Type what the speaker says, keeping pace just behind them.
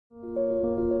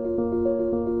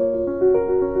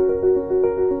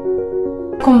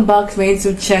Welcome back to my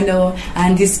YouTube channel,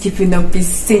 and this keeping up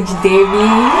is Sage Davis.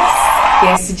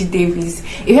 Yes, Sage Davis.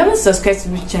 If you haven't subscribed to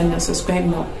this channel, subscribe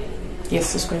now. Yes,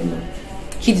 subscribe now.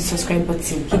 Hit the subscribe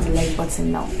button, hit the like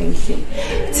button now. Thank you.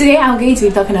 Today I'm going to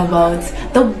be talking about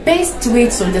the best way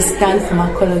to understand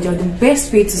pharmacology, or the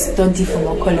best way to study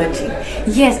pharmacology.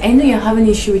 Yes, I know you're having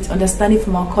issue with understanding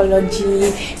pharmacology.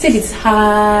 You said it's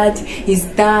hard, it's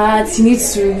that, you need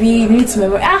to read, you need to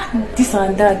remember, this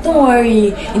and that. Don't worry,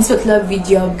 in this particular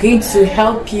video I'm going to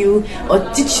help you or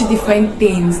teach you different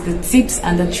things, the tips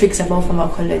and the tricks about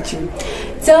pharmacology.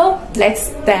 So let's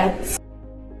start.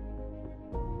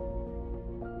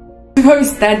 Before we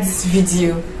start this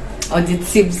video, or the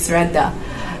tips rather,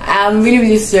 I'm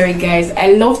really sorry guys.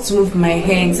 I love to move my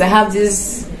hands. I have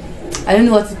this, I don't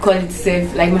know what to call it,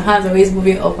 safe, like my hands are always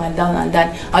moving up and down and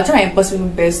that. I'll try my possible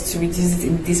best to reduce it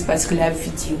in this particular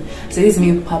video. So this is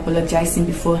me apologizing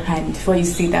beforehand, before you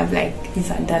see that like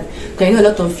this and that, because I know a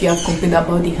lot of you have complained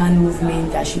about the hand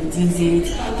movement, that she does it,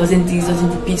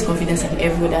 doesn't repeat confidence and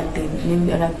every other thing,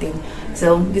 any other thing.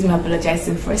 So this is me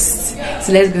apologizing first.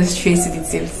 So let's go straight to the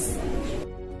tips.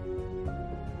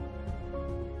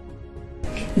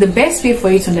 The best way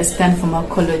for you to understand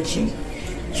pharmacology,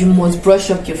 you must brush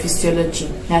up your physiology.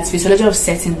 That's physiology of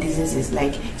certain diseases,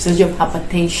 like physiology of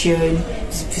hypertension,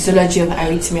 physiology of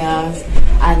arrhythmias,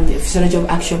 and physiology of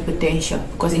action potential.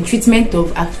 Because in treatment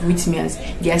of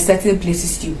arrhythmias, there are certain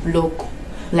places you block.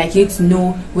 Like you need to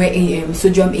know where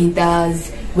sodium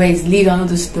enters, where it's lead, and all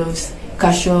those stuffs,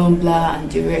 calcium, blah,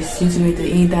 and the rest. You need to know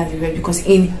the enter and the rest, because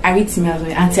in arrhythmias or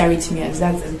anti-arrhythmias,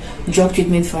 that's drug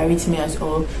treatment for arrhythmias,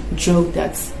 or drug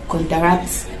that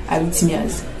counteracts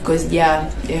arrhythmias, because they are,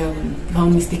 if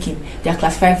I'm mistaken, they are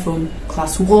classified from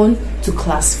class 1 to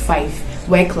class 5,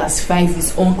 where class 5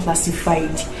 is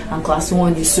unclassified and class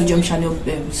 1 is sodium channel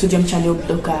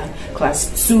blocker.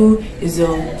 Class 2 is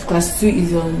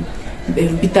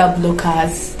beta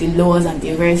blockers, the lowers and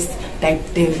the rest. Type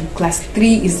class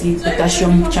 3 is the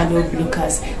potassium channel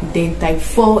blockers. Then type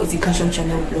 4 is the calcium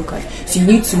channel blockers. So you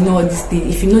need to know all these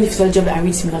things. If you know the physiology of the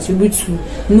arrhythmias, you need to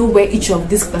know where each of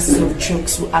these classes of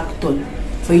drugs will act on,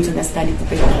 for you to understand it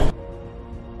better.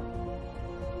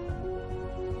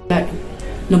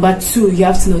 Number 2, you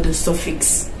have to know the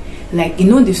suffix. Like, you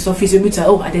know the suffix, you're able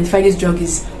to identify this drug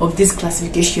is of this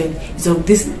classification, is of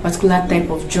this particular type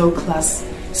of drug class.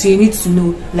 So you need to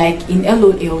know, like in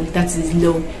LOL, that is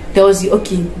low, tells you,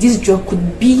 okay, this drug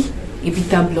could be a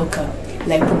beta blocker,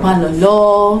 like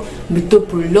propanolol,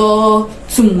 metoprolol,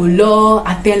 tumolol,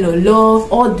 atenolol,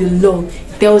 all the law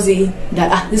tells you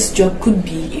that this drug could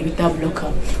be a beta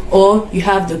blocker. Or you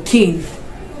have the cane,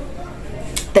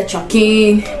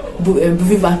 tetracaine,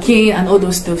 bupivacaine, and all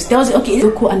those stuff tells you, okay,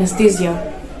 local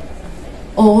anesthesia.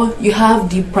 Or you have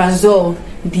the prazole,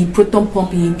 the proton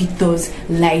pump inhibitors,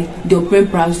 like the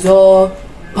omeprazole,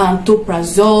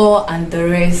 pantoprazole, and the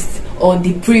rest. Or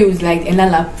the prils, like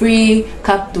enalapril,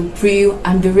 captopril,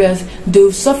 and the rest.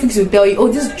 The suffix will tell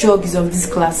you, this drug is of this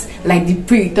class. Like the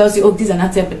pril tells you, these are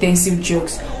antihypertensive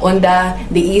drugs under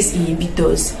the ACE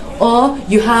inhibitors. Or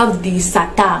you have the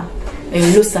SATA,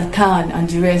 losartan, and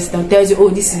the rest that tells you,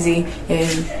 this is a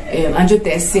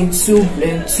angiotensin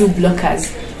 2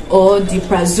 blockers. Or the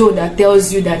prazole that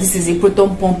tells you that this is a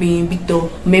proton pump inhibitor,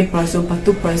 omeprazole,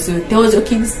 pantoprazole, tells you,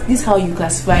 okay, this is how you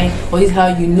classify, or this is how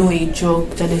you know a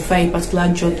drug, to identify a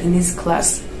particular drug in this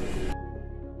class.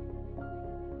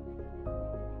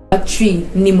 Number 3,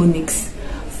 mnemonics.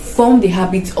 Form the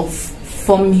habit of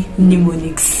forming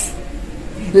mnemonics.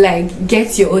 Like,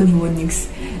 get your own mnemonics.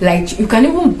 Like, you can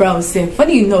even browse.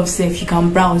 Funny enough, you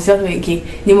can browse. Okay,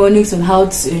 mnemonics on how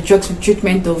to drugs for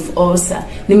treatment of ulcer,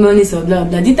 mnemonics of blah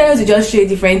blah. The internet will just show you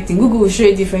different things. Google will show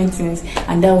you different things,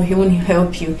 and that will even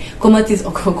help you. Common things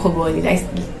occur commonly.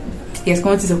 Yes,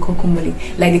 common things occur commonly.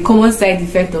 Like the common side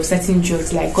effect of certain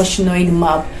drugs, like cautionary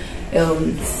map.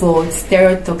 For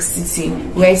stereotoxicity,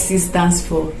 where C stands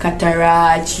for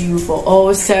cataract, U for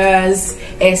ulcers,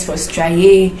 S for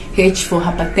striae, H for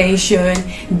hypertension.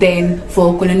 Then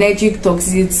for cholinergic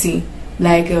toxicity,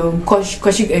 like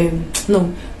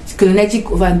cholinergic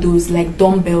overdose, like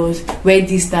dumbbells, where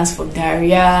D stands for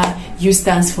diarrhea, U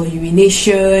stands for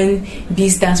urination, B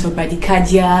stands for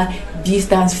bradycardia, B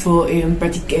stands for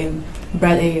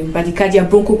bradycardia,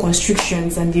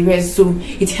 bronchoconstrictions, and the rest. So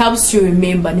it helps you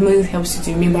remember. Mnemonics helps you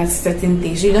to remember certain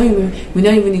things. So we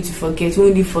don't even need to forget. We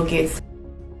only forget.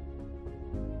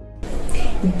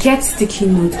 Get sticky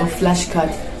notes or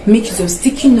flashcard. Make use of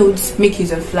sticky notes. Make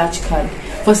use of flashcard.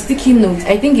 For sticky notes,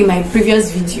 I think in my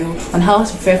previous video on how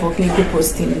to prepare for clinical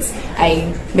postings,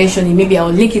 I mentioned it. Maybe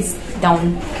I'll link it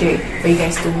down there for you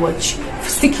guys to watch.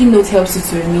 Sticky note helps you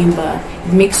to remember.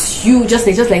 It makes you just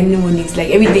like mnemonics. Like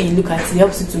every day you look at it, it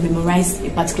helps you to memorize a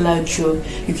particular drug.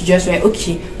 You can just write,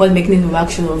 okay, what the mechanism of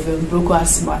action of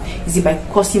bronchoasthma? Is it by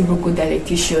causing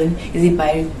bronchodilation? Is it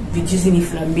by reducing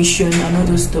inflammation and all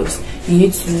those stuff? You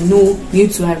need to know. You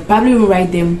need to probably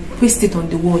write them, paste it on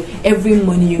the wall. Every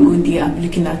morning you go there and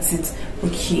looking at it.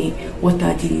 Okay, what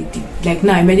are the like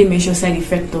now I already mentioned side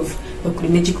effect of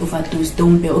cholinergic overdose,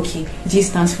 dumbbell. Okay, G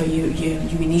stands for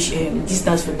urination, D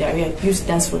stands for diarrhea, U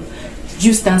stands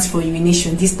for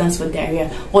urination, D stands for diarrhea.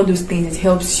 All those things, it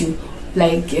helps you,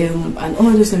 like and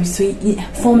all those things. So you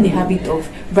form the habit of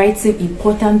writing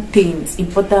important things,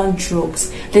 important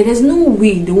drugs. Like there's no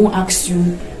way they won't ask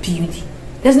you PUD.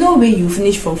 There's no way you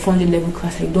finish from 400 level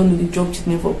class and you don't know the drug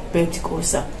treatment for peptic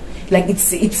ulcer. Like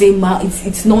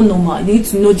it's not normal. You need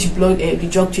to know the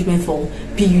drug treatment for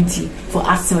PUD, for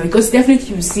asthma, because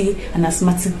definitely you see an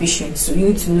asthmatic patient, so you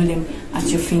need to know them at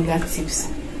your fingertips.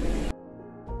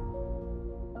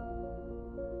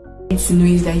 To know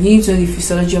is that you need to know the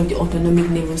physiology of the autonomic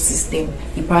nervous system,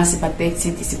 the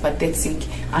parasympathetic, the sympathetic,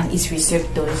 and its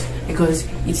receptors, because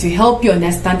it will help you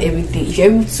understand everything. If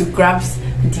you're able to grasp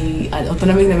the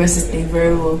autonomic nervous system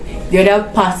very well, the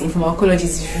other part in pharmacology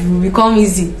will become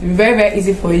easy. It will be very, very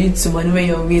easy for you to maneuver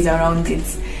your ways around it.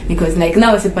 Because like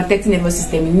now it's a sympathetic nervous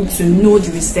system, you need to know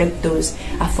the receptors,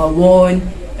 alpha 1,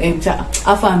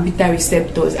 alpha and beta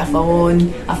receptors, alpha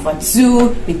 1, alpha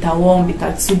 2, beta 1,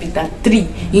 beta 2, beta 3. You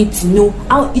need to know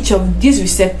how each of these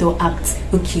receptors acts.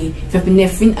 Okay, if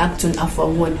epinephrine acts on alpha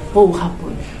 1, what will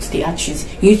happen to the arteries?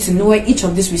 You need to know where each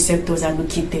of these receptors are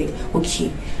located.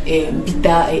 Okay,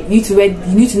 beta, you need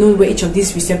to know where each of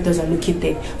these receptors are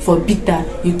located. For beta,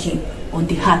 okay, on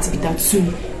the heart. Beta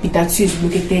 2 is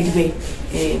located where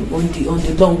on the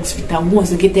lungs. Beta 1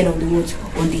 is located on the what?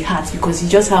 On the heart, because you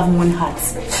just have one heart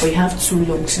but you have two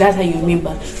lungs. So that's how you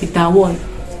remember. Beta 1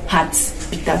 heart,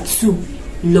 beta 2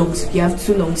 lungs. You have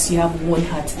two lungs, you have one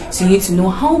heart. So you need to know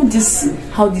how this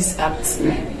acts.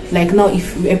 Like now,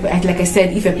 like I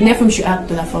said, if epinephrine should act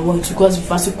on alpha 1 to cause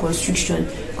vasoconstriction,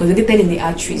 because it's located in the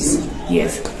arteries.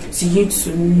 Yes. So you need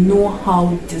to know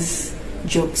how this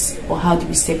drugs or how the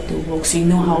receptor works, so you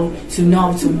know how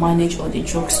to manage all the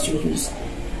drugs to use.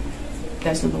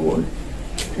 That's number one.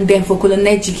 And then for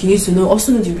cholinergic, you need to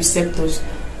also know the receptors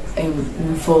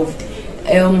involved.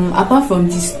 Apart from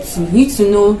this, you need to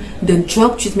know the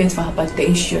drug treatment for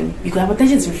hypertension, because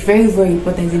hypertension is very, very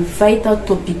important. It's a vital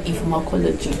topic in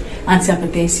pharmacology.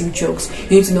 Antihypertensive drugs,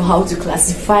 you need to know how to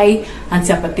classify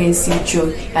antihypertensive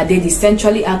drugs. Are they the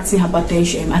centrally acting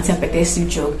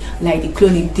antihypertensive drug like the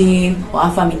clonidine or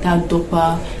alpha methyl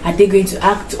dopa? Are they going to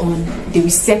act on the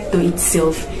receptor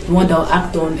itself, the one that will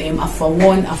act on alpha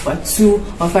 1, alpha 2,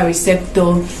 alpha receptor,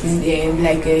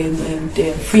 like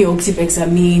the free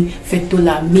oxybenzamine,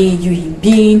 phentolamine,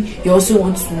 uhibine? You also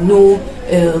want to know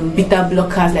beta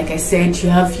blockers. Like I said, you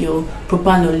have your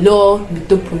propranolol,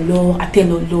 metoprolol,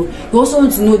 atenolol. You also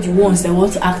want to know the ones that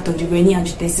want to act on the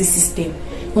renin-angiotensin system.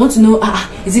 You want to know,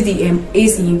 is it the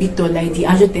ACE inhibitor, like the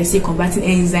angiotensin converting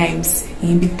enzymes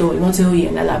inhibitor? You want to know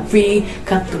enalapril,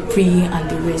 captopril, and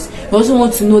the rest. You also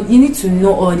want to know, you need to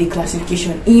know all the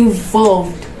classification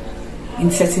involved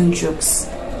in certain drugs.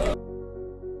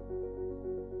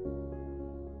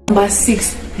 Number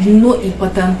 6, know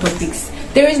important topics.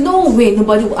 There is no way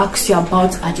nobody will ask you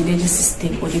about the digestive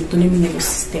system or the autonomic nervous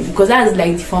system, because that is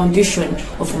like the foundation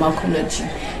of pharmacology.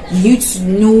 You need to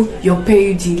know your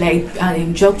PUD, like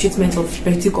drug treatment of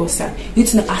peptic ulcer. You need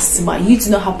to know asthma. You need to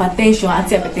know hypertension,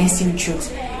 antihypertensive drugs.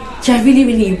 They are really,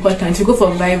 really important. If you go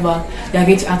for Viva, they are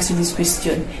going to ask you this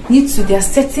question. There are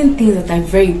certain things that are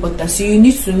very important, so you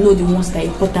need to know the ones that are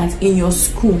important in your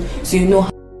school, so you know.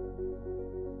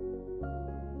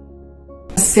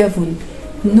 7,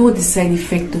 know the side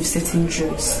effect of certain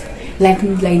drugs. Like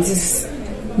this,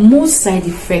 most side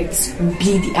effects will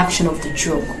be the action of the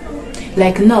drug.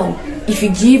 Like now, if you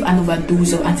give an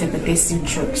overdose of antihypertensive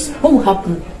drugs, what will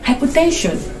happen?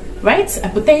 Hypertension, right?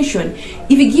 Hypertension.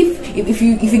 If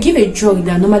you give a drug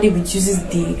that normally reduces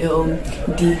the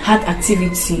heart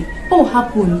activity, what will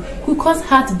happen? It will cause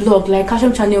heart block, like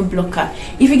calcium channel blocker.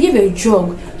 If you give a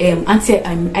drug,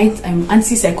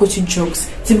 antipsychotic drugs,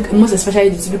 most especially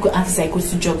the typical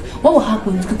antipsychotic drug, what will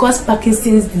happen? It will cause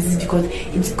Parkinson's disease, because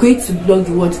it's going to block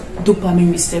the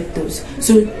dopamine receptors.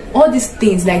 So all these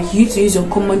things, like you need to use your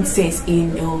common sense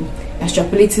in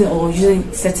extrapolating or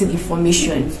using certain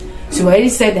information. So I already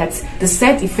said that the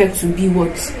side effects will be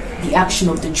what? The action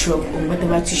of the drug on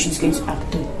whatever tissue is going to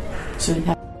act on. So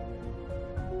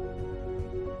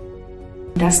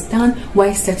understand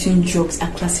why certain drugs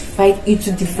are classified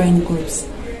into different groups.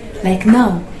 Like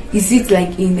now, Is it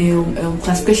like in a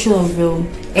classification of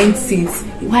entities?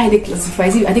 Why are they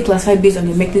classified? Are they classified based on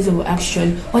the mechanism of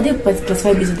action, or are they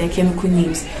classified based on their chemical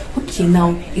names? Okay, now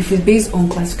if it's based on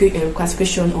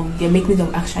classification of their mechanism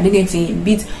of action, are they going to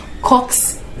inhibit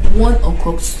COX-1 or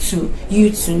COX-2? You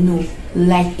to know.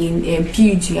 Like in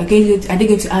PUG, are they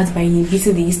going to act by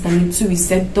inhibiting the histamine 2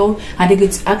 receptor? Are they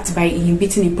going to act by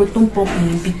inhibiting the proton pump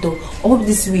inhibitor? All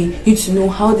this way, you need to know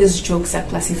how these drugs are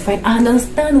classified and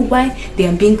understand why they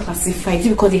are being classified. Is it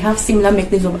because they have similar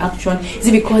mechanism of action? Is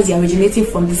it because they are originating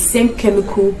from the same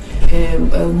chemical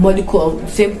molecule or the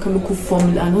same chemical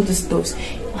formula and all those stuff?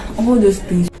 All those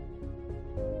things.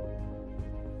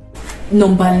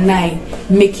 Number 9,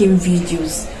 making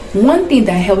videos. One thing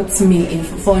that helped me in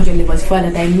 400 level was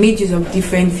that I made use of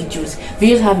different videos.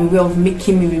 Videos have a way of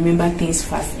making me remember things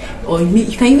fast. Or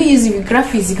you can even use it with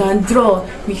graphics. You can draw.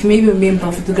 You can maybe remember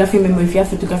photographic memory. If you have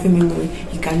photographic memory,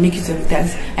 you can make use of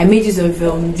that. I made use of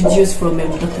videos from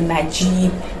Dr.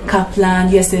 Najeeb, Kaplan,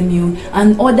 USMU,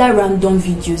 and other random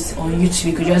videos on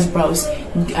YouTube. You could just browse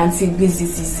and see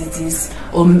this,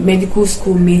 or medical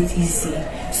school made easy.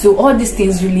 So all these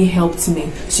things really helped me.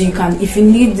 So you can, if you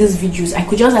need these videos, I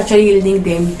could just actually link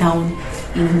them down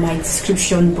in my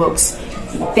description box.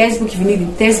 The textbook, if you need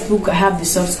the textbook, I have the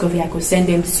soft copy. I could send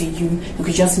them to you. You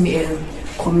could just make a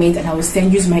comment, and I will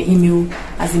use my email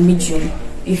as a medium.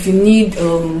 If you need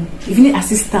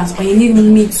assistance, or you need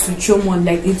me to show more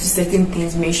light into certain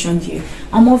things mentioned here,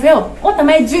 I'm of help. What am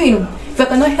I doing if I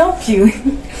cannot help you?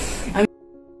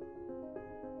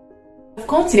 I've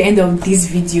come to the end of this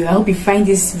video. I hope you find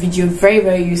this video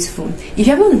very useful. If you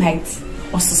haven't liked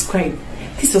or subscribed,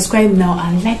 please subscribe now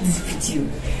and like this video.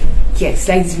 Yes,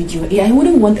 like this video. Yeah, I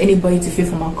wouldn't want anybody to fail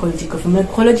pharmacology, because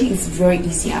pharmacology is very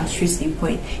easy and straight to the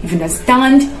point. If you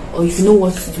understand, or if you know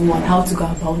what to do and how to go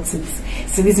about it.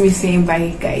 So this is me saying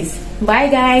bye guys. Bye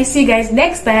guys. See you guys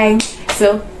next time.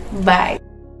 So bye.